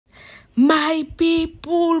My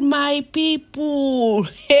people, make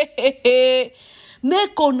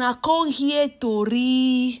una come hear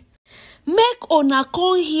tori, make una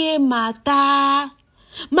come hear matter.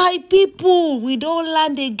 My people, we don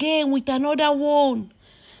land again with another one.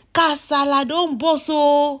 Kasala don burst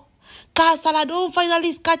o, Kasala don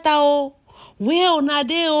finally scatter o. Where una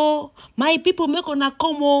dey o? My people, make una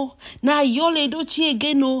come o. Na your edochie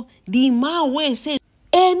again o. The man wey say,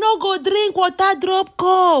 no go drink water drop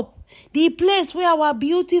cup. The place where our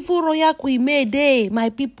beautiful royal queen may dey, my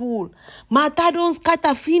people. Matter don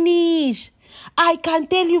scatter finish. I can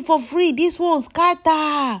tell you for free, this one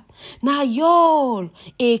scatter. Now y'all,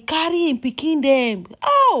 carry him pikin them.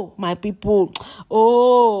 Oh, my people.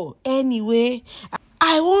 Oh, anyway,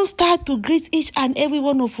 I won't start to greet each and every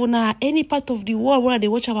one of una, any part of the world where they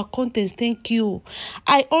watch our contents. Thank you.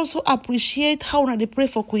 I also appreciate how they pray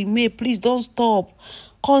for Queen May. Please don't stop.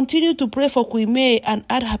 Continue to pray for Queen May and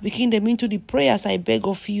add her pikin them into the prayers, I beg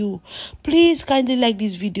of you. Please kindly like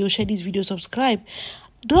this video, share this video, subscribe.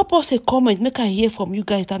 Drop us a comment, make I hear from you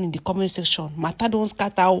guys down in the comment section. Matter don't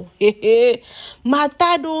scatter.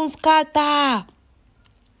 Matter don't scatter.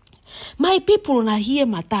 My people, una hear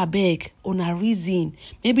matter beg, una reason.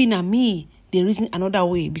 Maybe na me, they reason another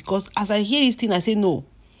way. Because as I hear this thing, I say no.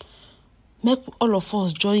 Make all of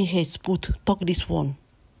us join heads, talk this one.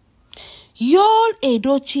 Y'all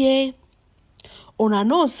edochie, una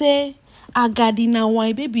know say, agadi na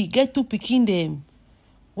why baby get to pikin them.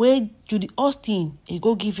 Where Judy Austin,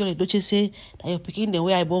 go give your edochie say that your pikin them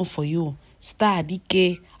where I born for you. Star,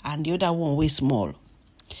 dikeh, and the other one way small.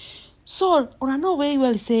 So, una know very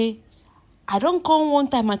well say, I don't come one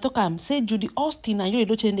time and talk say Judy Austin and your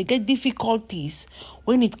edochie, they get difficulties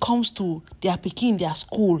when it comes to their pikin, their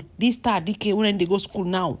school. This Star, dikeh, when they go school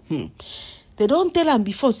now. They don't tell them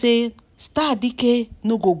before say, Star, dikeh,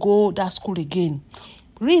 no go that school again.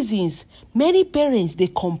 Reasons, many parents, they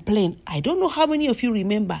complain. I don't know how many of you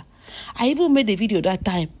remember. I even made a video that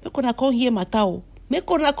time. Make una come hear matter.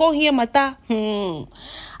 Make una come hear matter.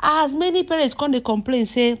 As many parents come, they complain,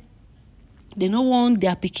 say, they don't want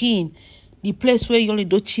their pikin, the place where you only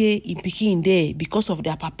edochie in pikin there because of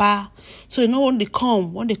their papa. So, when they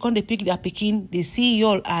come, they pick their pikin, they see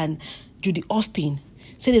y'all and Judy Austin.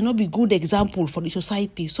 Say they not be good example for the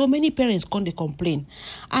society. So many parents come, they complain.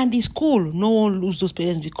 And the school, no one lose those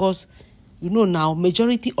parents because, now,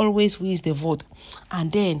 majority always wins the vote.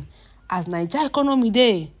 And then, as Nigeria economy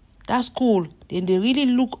there, that school, then they really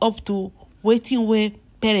look up to waiting where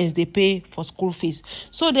parents, they pay for school fees.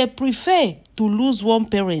 So they prefer to lose one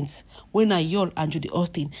parent, when I y'all and Judy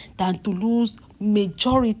Austin, than to lose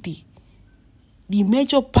majority. The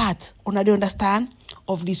major part, they understand,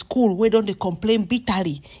 of the school where don't they complain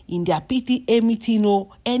bitterly in their PTA meeting or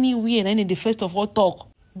anywhere and then in the first of all talk.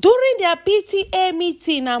 During their PTA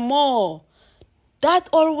meeting and more, that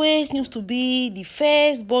always used to be the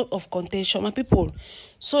first board of contention, my people.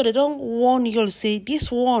 So they don't want you to say,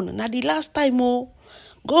 this one, now the last time,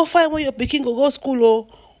 go find where your pikin go school,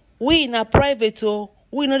 we in a private,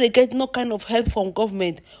 we know they get no kind of help from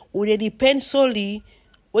government. We they depend solely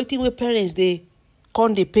waiting where parents they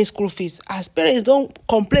come they pay school fees. As parents don't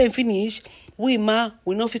complain finish, we not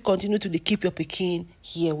continue to keep your pikin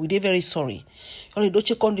here. We they very sorry. Only don't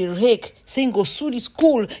check on the rake, saying go sue the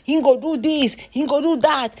school, he go do this, he go do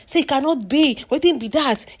that, say cannot be, waiting be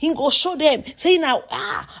that, he go show them, say now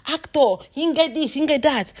actor, he get this, he get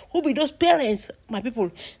that. Who be those parents? My people,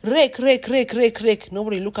 rake.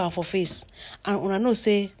 Nobody look out for face. And when I know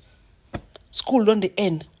say school don't the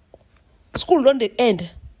end. School don't the end.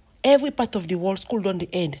 Every part of the world, school don't the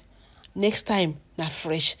end. Next time, na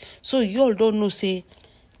fresh. So you all don't know, say,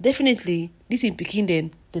 definitely, this in Peking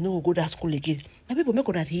then, they no go to that school again. My people make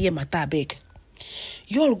that hear matter beg.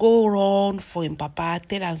 You all go run for him papa,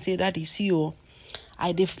 tell him, say, that is you.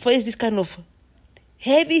 I dey face this kind of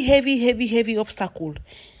heavy obstacle.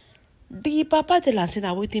 The papa tell am say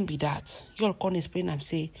na wetin be that. You all come explain am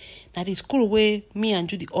say na the school where me and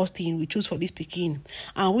Judy Austin we choose for this pikin,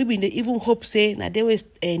 and we been dey even hope say na they was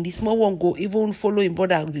the small one go even follow him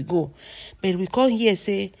brother we go, but we come here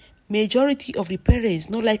say majority of the parents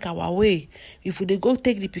not like our way. If we dey go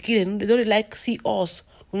take the pikin, they don't like see us.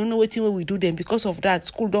 We don't know wetin way we do them. Because of that,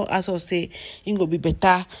 school don't ask us say it go be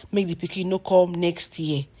better make the pikin no come next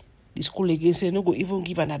year. The school again say no go even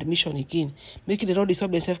give an admission again. Make it not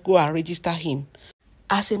disturb themselves, go and register him.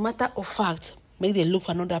 As a matter of fact, make them look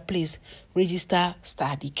for another place, register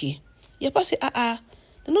Star, dikeh. You say,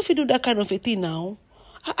 they don't fit do that kind of a thing now.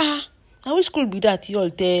 Now which school be that? You all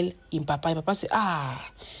tell him papa. Him papa say,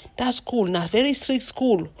 that school, na very strict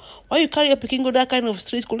school. Why you carry your pikin go that kind of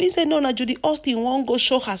strict school? He say, no, na Judy Austin won't go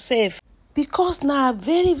show herself. Because now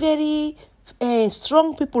very, very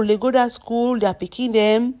strong people, they go to school, they are picking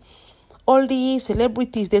them. All the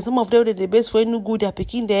celebrities, there's some of them that the best for no good, they are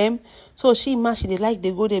picking them. So she they like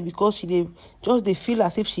they go there because they feel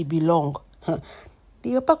as if she belong.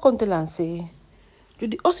 The upper come tell and say, you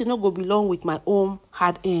also not go belong with my own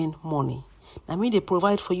hard-earned money. I mean, they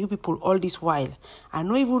provide for you people all this while. I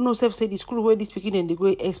don't even know say the school where this picking and they go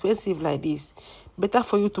expensive like this. Better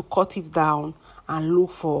for you to cut it down and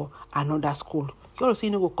look for another school. You also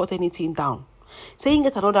you no go cut anything down. Say you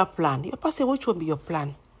get another plan. Your papa say, which will be your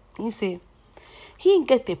plan? He say, he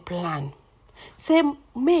get a plan. Say,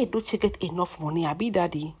 may don't you get enough money? I be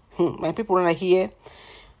daddy. My people are here.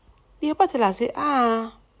 The papa tell her, say,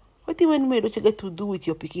 what do you want me don't you get to do with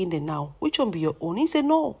your picking then now? Which one be your own? He say,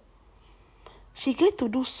 no. She get to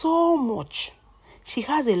do so much. She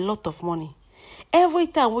has a lot of money. Every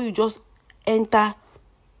time when you just enter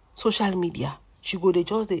social media, she go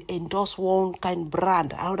they endorse one kind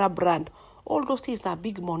brand, another brand. All those things are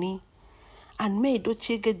big money. And may don't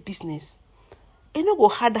she get business. And no go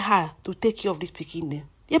hard her to take care of this picking. You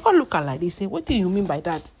ever look at like this, say, what do you mean by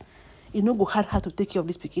that? You no go hard her to take care of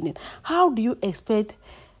this picking. How do you expect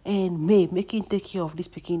May making take care of this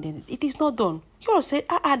picking? It is not done. You all say,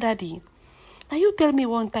 daddy. Now you tell me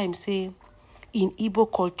one time, say, in Igbo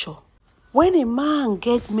culture, when a man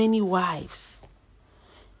get many wives,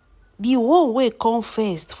 the one way come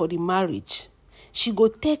first for the marriage, she go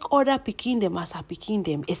take other picking them as her picking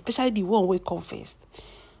them, especially the one way come first.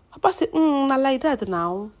 Papa said, not like that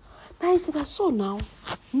now. Now he said, that's so now.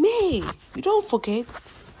 May, you don't forget,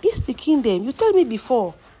 this picking them, you tell me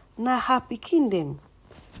before, now her picking them.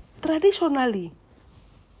 Traditionally,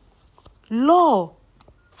 law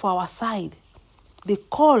for our side, they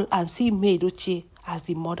call and see May edochie as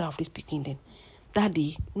the mother of this picking them.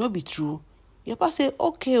 Daddy, no be true. Your papa say,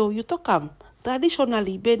 okay, you talk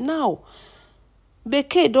traditionally, but now,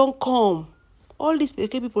 Beke don't come. All these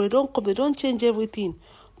Beke people, they don't come, they don't change everything.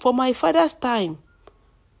 For my father's time,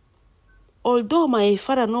 although my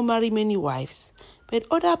father no marry many wives, but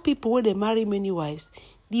other people when they marry many wives,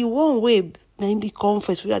 the one way they become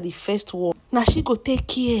first, we are the first one. Now she go take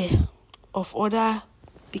care of other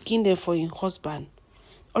picking them for your husband.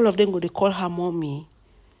 All of them go, they call her mommy.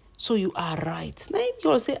 So you are right. Now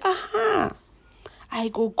you'll say, I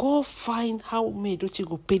go find how May edochie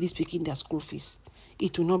go pay this picking their school fees.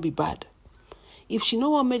 It will not be bad. If she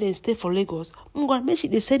no want me then stay for Lagos, I'm going to make sure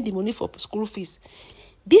they send the money for school fees.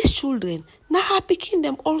 These children, now her picking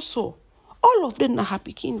them also. All of them now her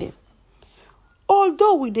picking them.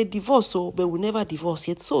 Although we they divorce, but we never divorce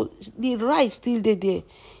yet. So the right still there.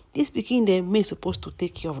 This picking them may supposed to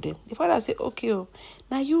take care of them. The father say, okay,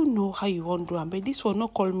 now you know how you want to do it, but this will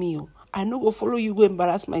not call me. I no go follow you, go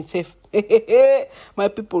embarrass myself. My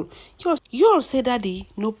people. You all say, daddy,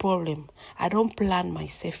 no problem. I don't plan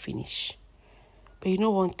myself finish. But you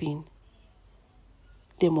know one thing?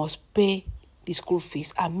 They must pay the school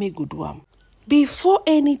fees and make good one. Before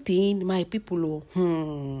anything, my people,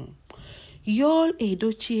 y'all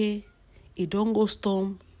edochie, don't go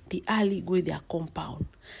storm the aligwe their compound.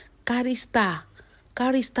 Carry star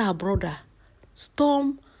brother.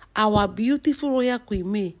 Storm our beautiful royal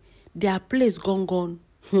queen May. Their place gone.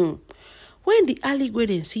 When the aligwe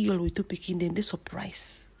then see y'all with two picking, then they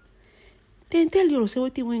surprise. Then tell y'all, say,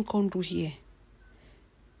 what you want come do here?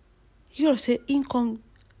 Y'all say, come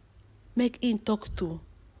make in talk to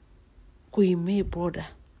Queen May brother.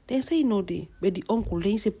 Then say no they, but the uncle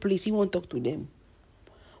then say please, he won't talk to them.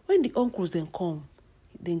 When the uncles then come,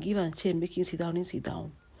 then give and chair, make him sit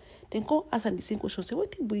down. Then come ask him the same question, say,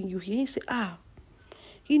 what bring you here? He say,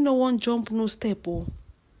 he no want jump, no step,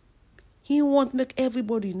 He won't make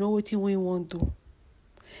everybody know what he want do.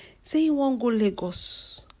 Say he won't go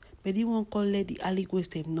Lagos, but he won't call let the aligwe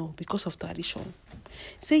them know because of tradition.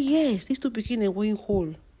 Say yes, these two picking a going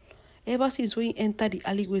hole. Ever since when he enter the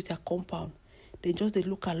aligwe their compound, they just they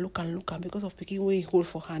look and because of picking way hole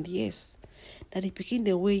for hand. Yes, that they picking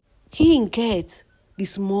the way he get the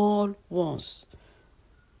small ones.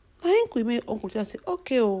 I think we may uncle just say,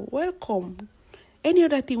 okay, welcome. Any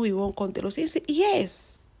other thing we want to tell us? He say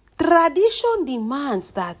yes. Tradition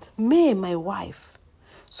demands that May, my wife,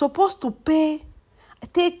 supposed to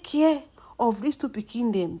take care of these two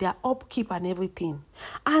picking them, their upkeep and everything.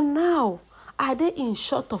 And now, are they in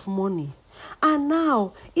short of money? And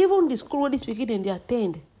now, even the school where these picking them, they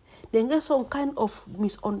attend, they get some kind of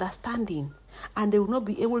misunderstanding and they will not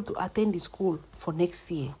be able to attend the school for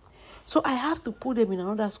next year. So I have to put them in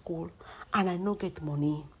another school and I no get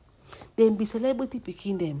money. Then be celebrity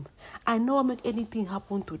picking them. I know make anything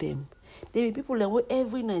happen to them. There be people like what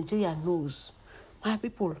every Nigerian knows. My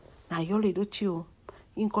people, now y'all edochie,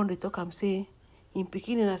 In come dey talk am say in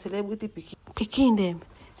pikin na celebrity pikin dem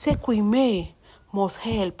say Queen May must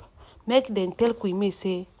help. Make them tell Queen May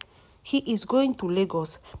say he is going to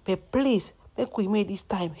Lagos, but please make Queen May this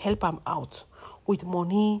time help am out with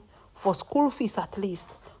money for school fees, at least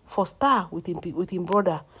for Star with him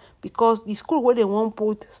brother, because the school where they won't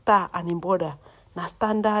put Star and him brother na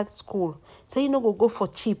standard school. So you no go for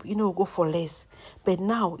cheap, you no go for less. But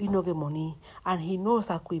now he no get money, and he knows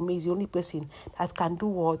that Queen May is the only person that can do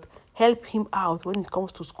what? Help him out when it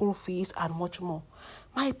comes to school fees and much more.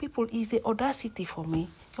 My people, is a audacity for me.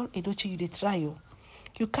 Y'all edochie, you dey try you.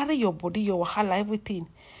 You carry your body, your wahala, everything.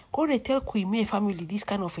 Go dey tell Queen May family this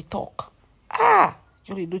kind of a talk. Y'all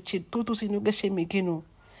edochie, total say no get shame again. No.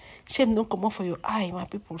 Shame don't come out for your eye, my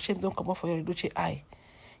people. Shame don't come out for your edochie eye.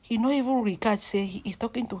 He not even regard say he is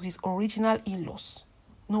talking to his original in-laws.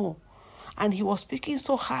 No. And he was speaking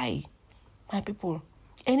so high. My people,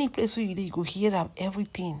 any place where you go hear them,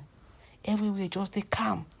 everything. Everywhere just they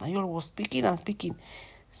calm. And y'all was speaking and speaking.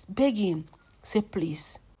 Begging. Say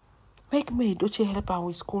please. Make me edochie help am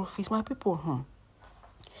with school fees. My people,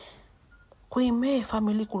 Queen May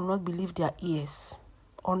family could not believe their ears.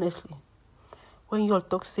 Honestly. When y'all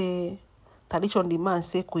talk say, tradition the man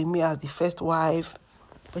say Queen May as the first wife.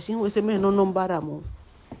 Person will say me no number am.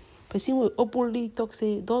 Person will openly talk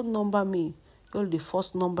say don't number me. You're the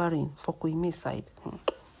first numbering for Queen May side.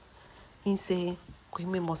 He say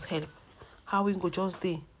Queen May must help. How we go just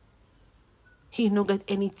there? He no get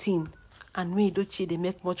anything, and me edochie they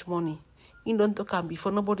make much money. He don't talk am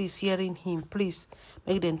before nobody is hearing him. Please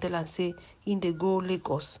make them tell and say he they go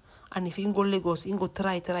Lagos. And if he go Lagos, he go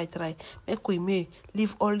try. Make Queen May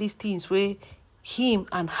leave all these things where him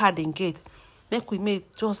and her then get. Make Queen May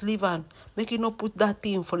just leave and make you not put that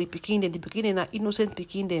thing for the pikin then. The pikin na innocent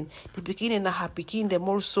pikin then. The pikin na her pikin them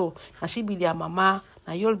also. Na she be their mama.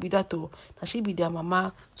 Na y'all be that too. Na she be their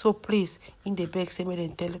mama. So please, in the beg, say me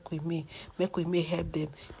then tell Queen May. Make Queen May help them.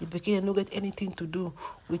 The pikin no get anything to do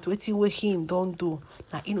with waiting where him don't do.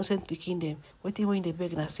 Na innocent pikin them. Waiting when in the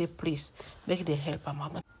beg na say please. Make them help her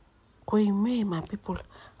mama. Queen May, my people,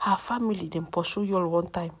 her family, them pursue y'all one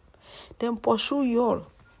time. Them pursue y'all.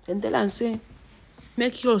 And tell and say,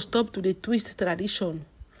 make y'all stop to the twist tradition.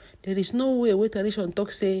 There is no way where tradition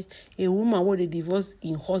talk say a woman where they divorce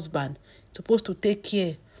in husband supposed to take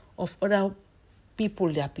care of other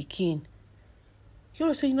people their pikin.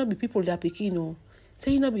 You say you not be people their pikin, no.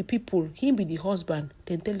 Say you not be people, him be the husband.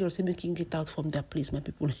 Then tell you say make him get out from their place, my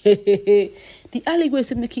people. The aligwe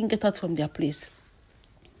say make him get out from their place.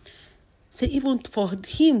 Say even for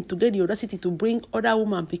him to get the audacity to bring other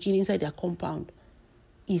woman pikin inside their compound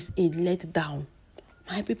is a letdown.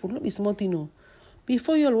 My people, not be smart, you know.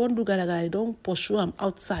 Before you all want to do don't pursue them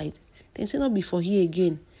outside. Then say not before here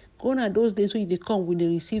again. Go on those days when they come, when they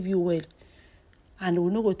receive you well. And we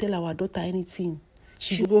not go tell our daughter anything.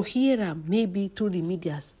 She go hear them maybe through the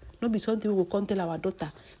medias. Not be something we will come tell our daughter.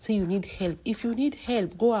 Say you need help. If you need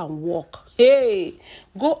help, go and walk. Hey,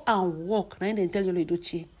 go and walk. Now then tell you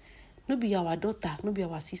edochie. No be our daughter, no be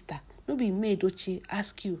our sister. No be me edochie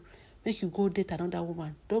ask you. Make you go date another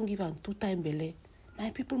woman. Don't give her 2-time belle. My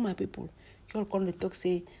people. Y'all come to talk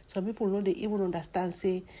say, some people know they even understand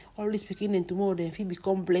say, all this speaking and tomorrow then if he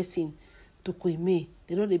become blessing to Queen May.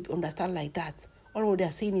 They know they understand like that. All what they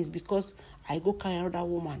are saying is because I go carry another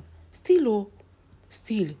woman. Still,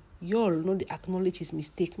 y'all know they acknowledge his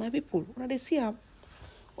mistake. My people, when they see him,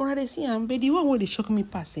 but the one where they shock me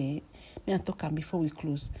pass, me I talk am before we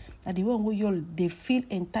close. Now the one where y'all they feel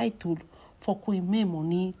entitled for Queen May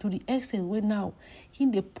money to the extent where now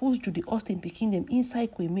they push to the Austin picking them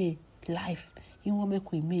inside Queen May life. He want make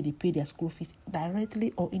Queen May they pay their school fees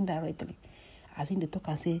directly or indirectly. As in they talk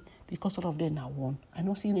and say because all of them are one. I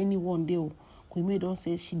not seen anyone there. Queen May don't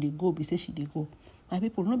say she they go, be say she they go. My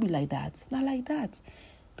people not be like that. Not like that.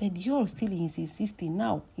 But y'all still insisting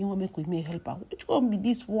now. You want make Queen May help her. Which one be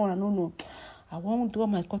this one? I don't know. I want to do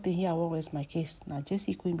my court here. I want to rest my case. Now,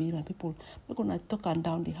 Jesse Queen be my people. We're going to talk and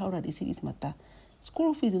down the how that they see this matter.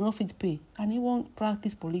 School fees, they not fit pay. And he won't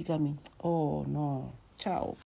practice polygamy. Oh, no. Ciao.